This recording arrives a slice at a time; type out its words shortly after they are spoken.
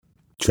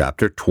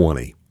Chapter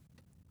 20.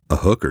 A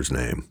Hooker's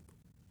Name.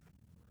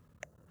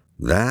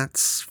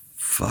 "That's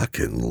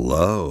fucking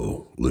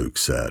low," Luke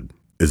said,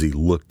 as he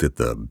looked at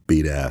the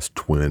beat-ass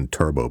twin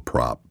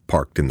turboprop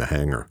parked in the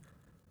hangar.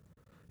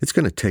 "It's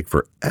going to take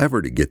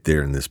forever to get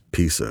there in this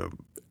piece of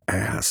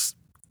ass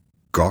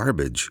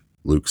garbage,"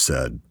 Luke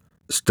said,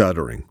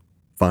 stuttering,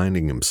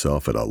 finding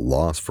himself at a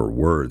loss for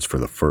words for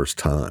the first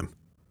time.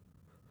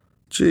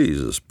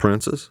 "Jesus,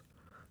 Princess,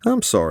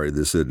 I'm sorry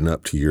this isn't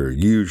up to your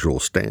usual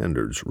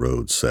standards,"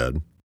 Rhodes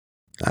said.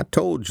 "I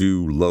told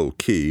you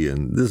low-key,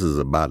 and this is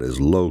about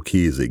as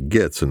low-key as it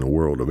gets in the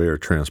world of air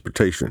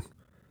transportation.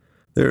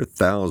 There are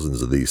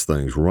thousands of these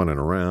things running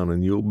around,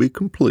 and you'll be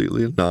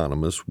completely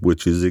anonymous,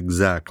 which is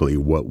exactly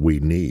what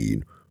we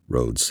need,"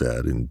 Rhodes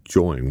said,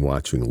 enjoying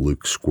watching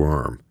Luke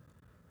squirm.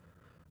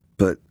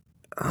 "But,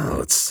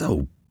 it's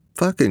so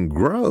fucking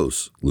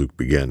gross," Luke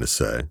began to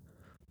say,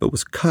 but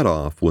was cut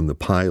off when the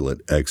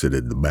pilot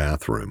exited the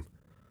bathroom.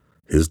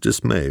 His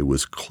dismay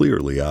was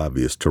clearly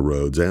obvious to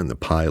Rhodes and the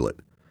pilot,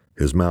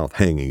 his mouth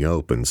hanging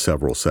open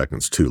several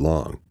seconds too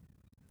long.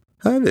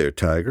 "Hi there,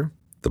 Tiger,"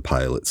 the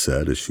pilot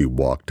said as she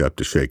walked up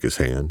to shake his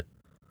hand.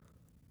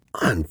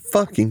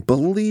 "Unfucking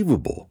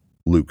believable,"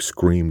 Luke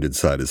screamed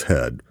inside his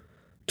head,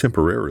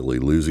 temporarily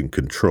losing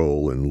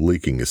control and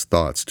leaking his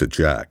thoughts to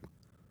Jack.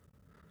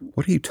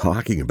 "What are you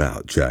talking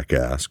about?" Jack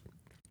asked.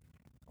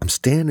 "I'm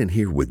standing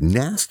here with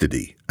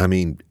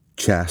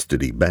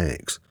Chastity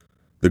Banks,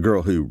 the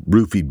girl who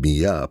roofied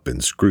me up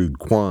and screwed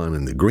Quan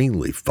and the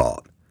Greenleaf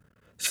Fault.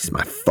 She's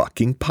my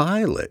fucking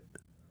pilot."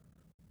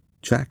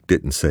 Jack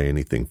didn't say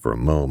anything for a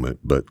moment,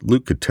 but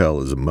Luke could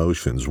tell his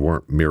emotions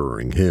weren't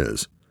mirroring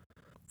his.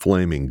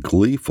 Flaming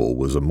gleeful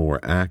was a more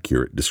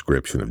accurate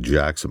description of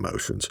Jack's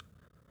emotions.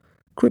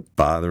 "Quit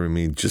bothering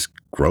me, just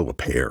grow a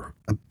pair.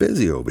 I'm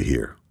busy over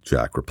here,"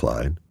 Jack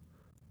replied.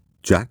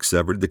 Jack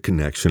severed the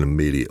connection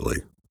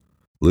immediately.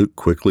 Luke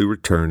quickly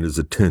returned his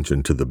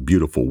attention to the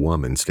beautiful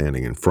woman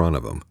standing in front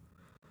of him.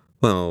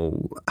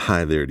 "Well,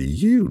 hi there to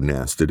you,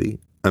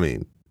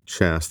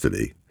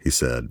 Chastity," he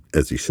said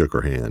as he shook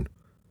her hand.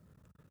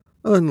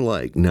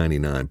 Unlike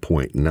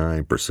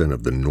 99.9%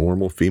 of the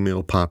normal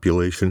female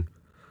population,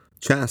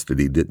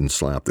 Chastity didn't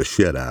slap the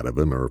shit out of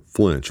him or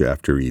flinch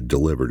after he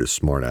delivered his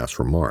smart-ass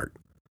remark.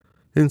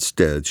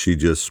 Instead, she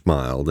just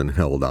smiled and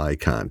held eye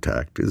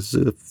contact as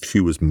if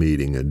she was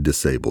meeting a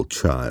disabled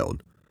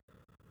child.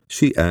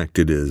 She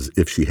acted as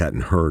if she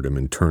hadn't heard him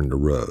and turned to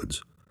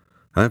Rhodes.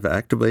 "I've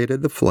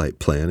activated the flight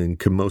plan and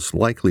can most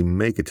likely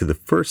make it to the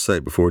first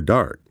site before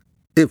dark,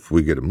 if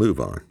we get a move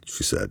on,"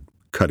 she said,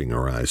 cutting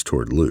her eyes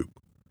toward Luke.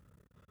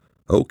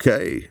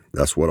 "Okay,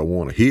 that's what I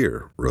want to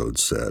hear,"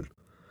 Rhodes said.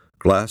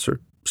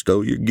 "Glasser,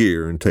 stow your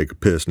gear and take a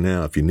piss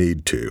now if you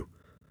need to.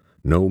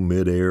 No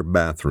mid-air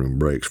bathroom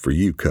breaks for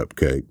you,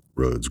 Cupcake,"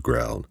 Rhodes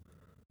growled.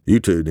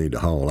 "You two need to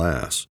haul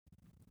ass."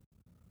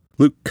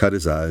 Luke cut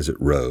his eyes at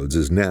Rhodes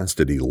as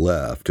Nastity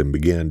left and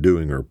began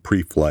doing her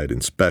pre-flight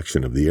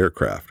inspection of the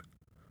aircraft.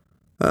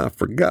 "I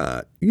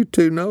forgot, you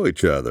two know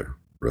each other,"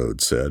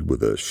 Rhodes said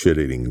with a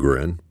shit-eating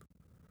grin.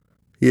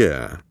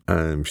 "Yeah,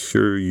 I'm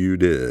sure you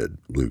did,"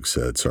 Luke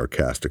said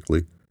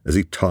sarcastically as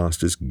he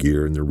tossed his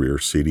gear in the rear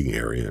seating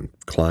area and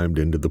climbed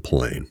into the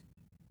plane.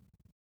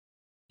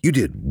 "You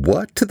did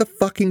what to the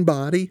fucking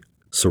body?"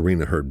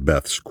 Serena heard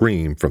Beth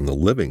scream from the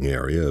living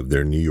area of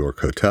their New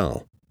York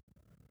hotel.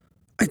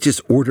 "I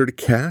just ordered a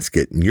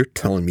casket, and you're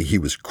telling me he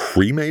was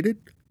cremated?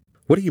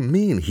 What do you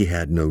mean he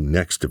had no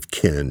next of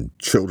kin,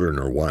 children,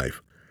 or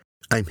wife?"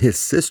 "I'm his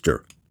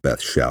sister," Beth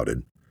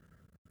shouted.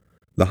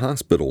 The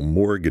hospital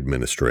morgue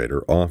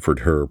administrator offered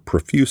her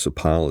profuse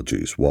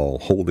apologies while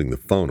holding the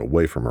phone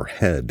away from her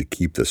head to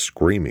keep the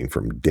screaming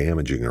from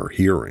damaging her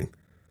hearing.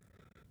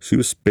 She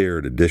was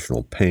spared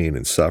additional pain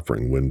and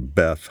suffering when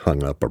Beth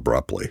hung up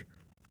abruptly.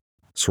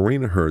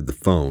 Serena heard the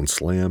phone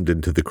slammed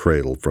into the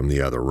cradle from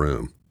the other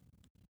room.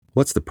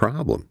 "What's the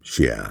problem?"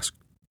 she asked.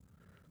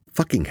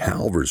 "Fucking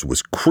Halvers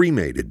was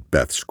cremated,"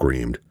 Beth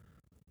screamed.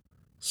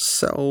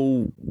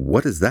 "So,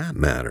 what does that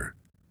matter?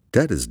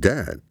 Dead is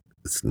dead.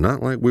 It's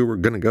not like we were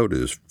going to go to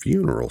his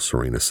funeral,"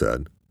 Serena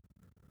said.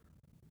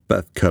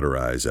 Beth cut her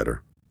eyes at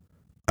her.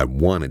 "I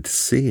wanted to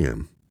see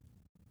him."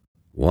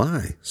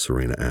 "Why?"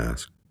 Serena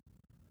asked.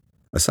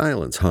 A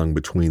silence hung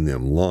between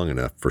them long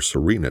enough for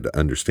Serena to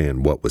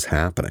understand what was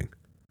happening.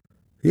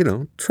 "You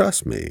don't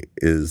trust me,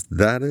 is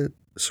that it?"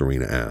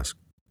 Serena asked.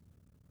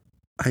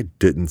 "I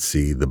didn't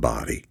see the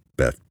body,"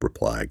 Beth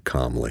replied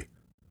calmly.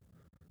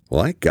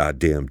 "Well, I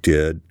goddamn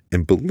did,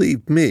 and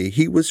believe me,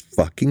 he was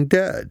fucking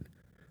dead.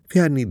 If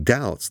you had any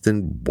doubts,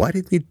 then why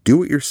didn't you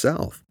do it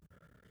yourself?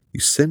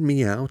 You send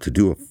me out to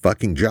do a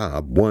fucking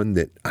job, one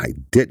that I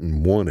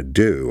didn't want to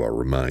do, I'll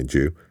remind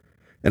you,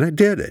 and I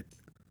did it."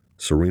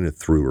 Serena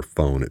threw her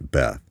phone at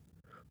Beth.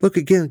 "Look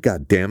again,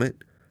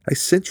 goddammit. I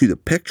sent you the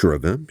picture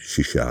of him,"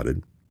 she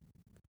shouted.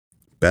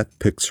 Beth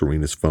picked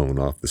Serena's phone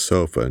off the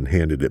sofa and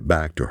handed it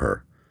back to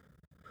her.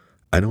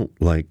 "I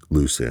don't like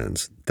loose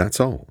ends,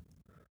 that's all.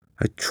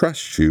 I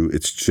trust you,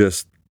 it's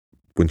just,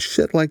 when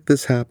shit like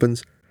this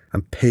happens,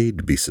 I'm paid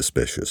to be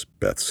suspicious,"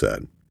 Beth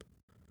said.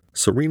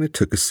 Serena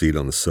took a seat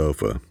on the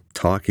sofa,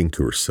 talking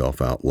to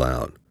herself out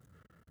loud.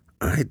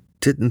 I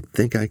didn't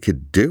think I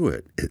could do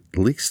it, at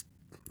least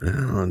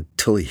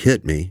until he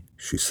hit me,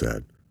 she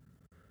said.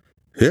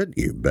 Hit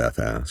you? Beth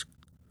asked.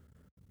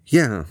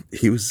 Yeah,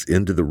 he was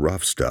into the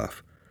rough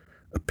stuff.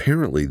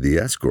 Apparently the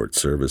escort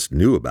service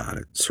knew about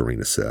it,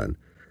 Serena said.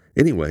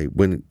 Anyway,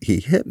 when he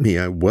hit me,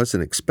 I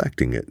wasn't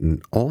expecting it,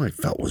 and all I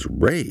felt was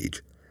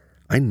rage.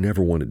 I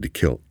never wanted to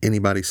kill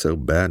anybody so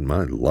bad in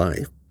my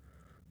life.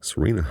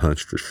 Serena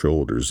hunched her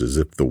shoulders as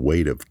if the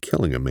weight of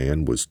killing a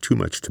man was too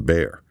much to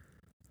bear.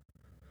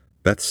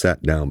 Beth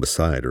sat down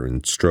beside her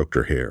and stroked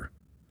her hair.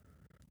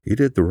 You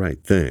did the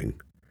right thing.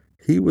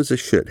 He was a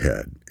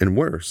shithead, and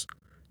worse,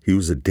 he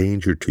was a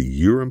danger to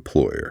your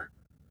employer.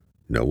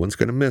 No one's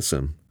going to miss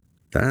him.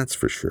 That's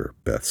for sure,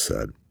 Beth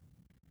said.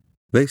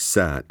 They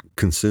sat,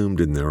 consumed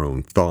in their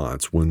own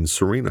thoughts, when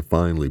Serena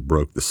finally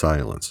broke the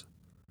silence.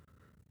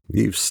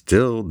 You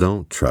still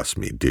don't trust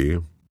me, do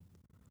you?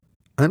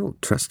 I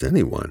don't trust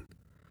anyone.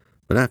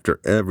 But after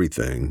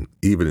everything,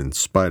 even in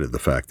spite of the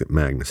fact that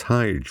Magnus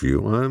hired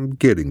you, I'm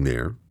getting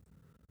there.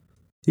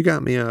 You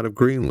got me out of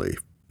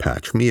Greenleaf,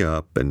 patched me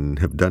up, and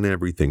have done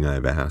everything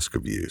I've asked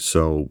of you.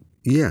 So,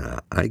 yeah,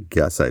 I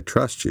guess I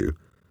trust you.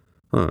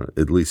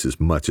 At least as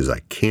much as I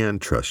can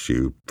trust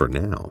you for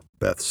now,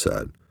 Beth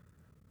said.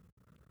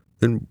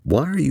 Then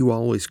why are you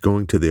always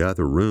going to the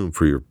other room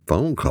for your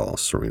phone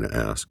calls? Serena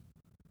asked.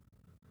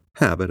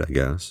 Habit, I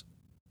guess.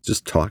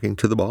 Just talking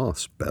to the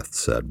boss, Beth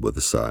said with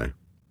a sigh.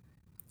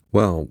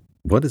 Well,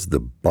 what does the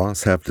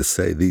boss have to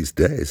say these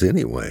days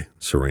anyway?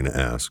 Serena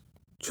asked,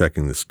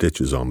 checking the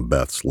stitches on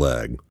Beth's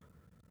leg.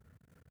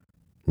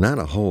 Not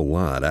a whole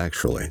lot,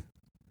 actually.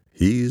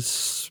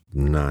 He's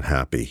not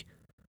happy.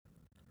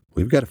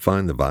 We've got to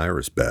find the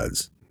virus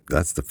beds.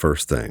 That's the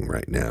first thing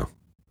right now.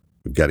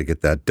 We've got to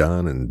get that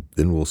done, and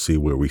then we'll see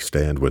where we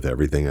stand with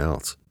everything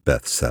else,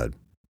 Beth said.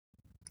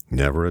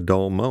 Never a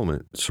dull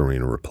moment,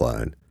 Serena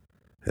replied,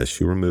 as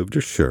she removed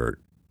her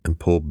shirt and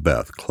pulled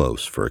Beth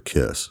close for a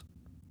kiss.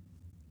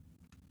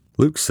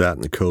 Luke sat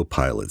in the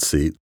co-pilot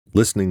seat,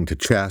 listening to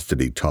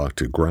Chastity talk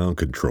to ground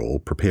control,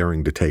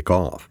 preparing to take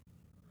off.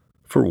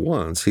 For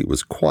once, he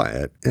was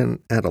quiet and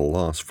at a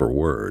loss for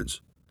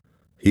words.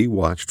 He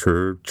watched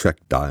her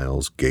check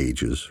dials,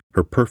 gauges,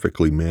 her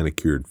perfectly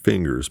manicured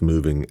fingers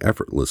moving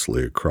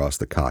effortlessly across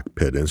the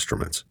cockpit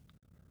instruments.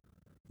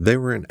 They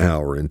were an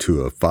hour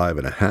into a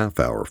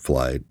 5.5-hour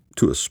flight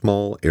to a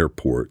small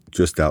airport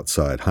just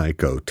outside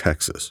Hyco,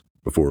 Texas,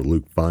 before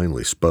Luke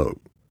finally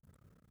spoke.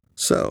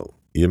 So,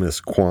 you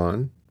miss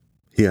Quan?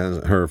 He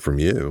hasn't heard from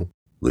you,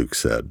 Luke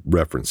said,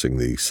 referencing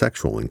the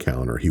sexual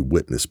encounter he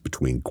witnessed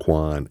between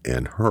Quan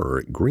and her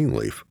at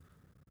Greenleaf.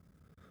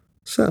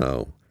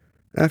 So,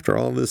 after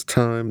all this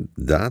time,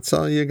 that's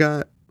all you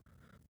got?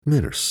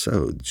 Men are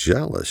so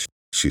jealous,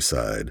 she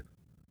sighed.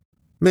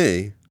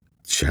 Me?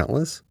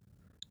 Jealous?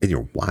 In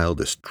your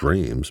wildest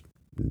dreams,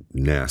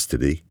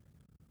 Nastity.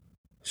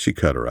 She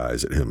cut her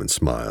eyes at him and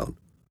smiled.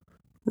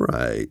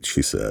 Right,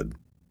 she said.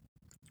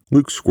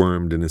 Luke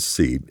squirmed in his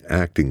seat,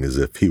 acting as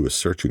if he was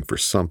searching for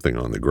something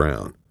on the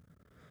ground.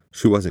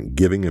 She wasn't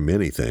giving him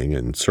anything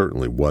and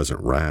certainly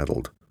wasn't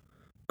rattled.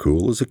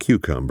 Cool as a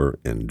cucumber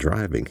and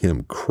driving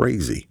him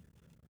crazy.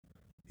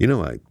 You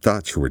know, I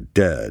thought you were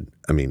dead.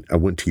 I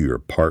went to your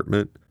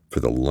apartment for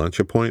the lunch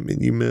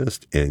appointment you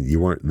missed, and you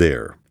weren't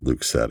there,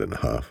 Luke said in a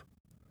huff.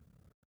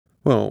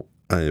 Well,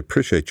 I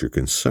appreciate your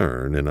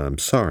concern, and I'm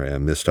sorry I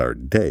missed our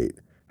date.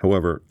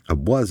 However, I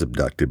was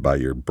abducted by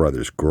your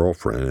brother's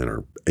girlfriend and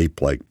her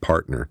ape-like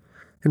partner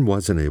and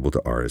wasn't able to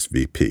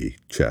RSVP,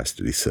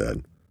 Chastity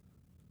said.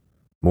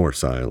 More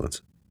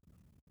silence.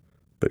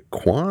 But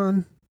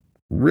Quan?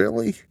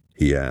 Really?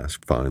 He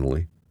asked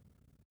finally.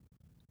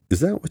 Is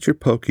that what you're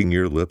poking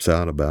your lips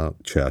out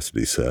about?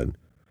 Chastity said.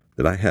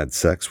 That I had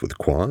sex with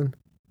Quan?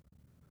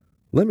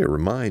 Let me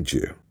remind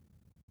you.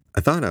 I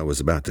thought I was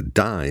about to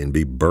die and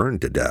be burned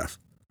to death.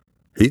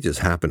 He just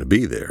happened to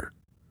be there.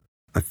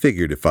 I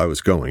figured if I was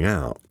going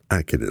out,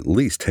 I could at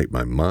least take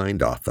my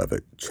mind off of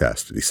it,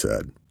 Chastity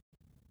said.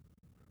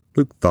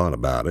 Luke thought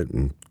about it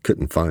and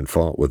couldn't find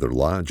fault with her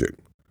logic.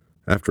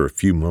 After a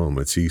few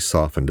moments, he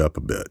softened up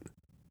a bit.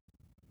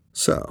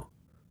 So,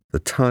 the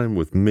time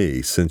with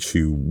me, since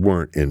you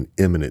weren't in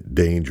imminent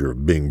danger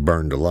of being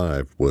burned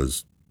alive,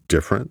 was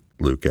different?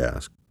 Luke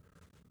asked.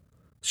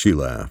 She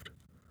laughed.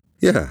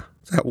 Yeah,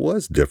 that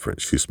was different,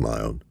 she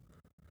smiled.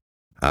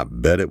 I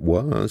bet it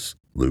was,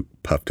 Luke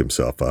puffed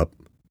himself up.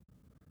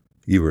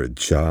 You were a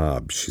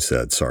job, she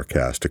said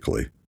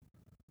sarcastically.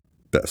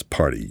 Best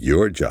part of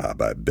your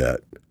job, I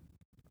bet.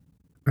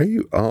 Are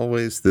you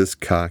always this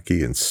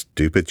cocky and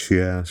stupid,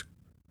 she asked.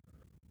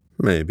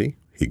 Maybe,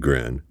 he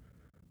grinned.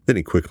 Then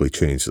he quickly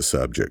changed the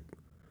subject.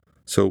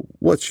 So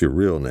what's your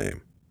real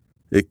name?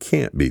 It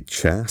can't be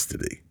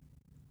Chastity.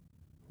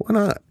 Why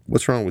not?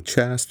 What's wrong with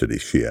Chastity,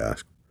 she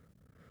asked.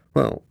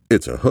 Well,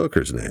 it's a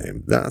hooker's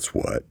name, that's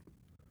what.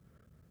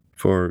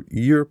 For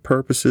your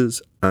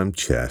purposes, I'm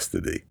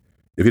Chastity.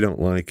 If you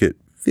don't like it,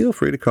 feel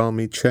free to call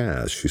me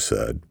Chaz, she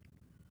said.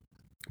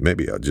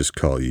 Maybe I'll just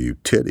call you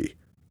Titty.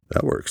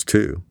 That works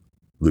too.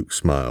 Luke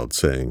smiled,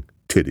 saying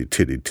titty,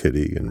 titty,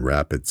 titty in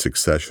rapid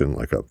succession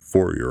like a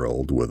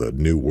 4-year-old with a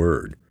new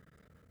word.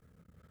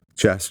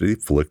 Chastity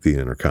flicked the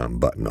intercom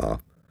button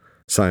off,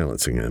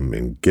 silencing him,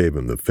 and gave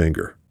him the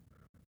finger.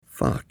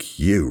 "Fuck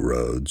you,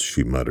 Rhodes,"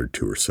 she muttered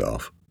to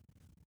herself.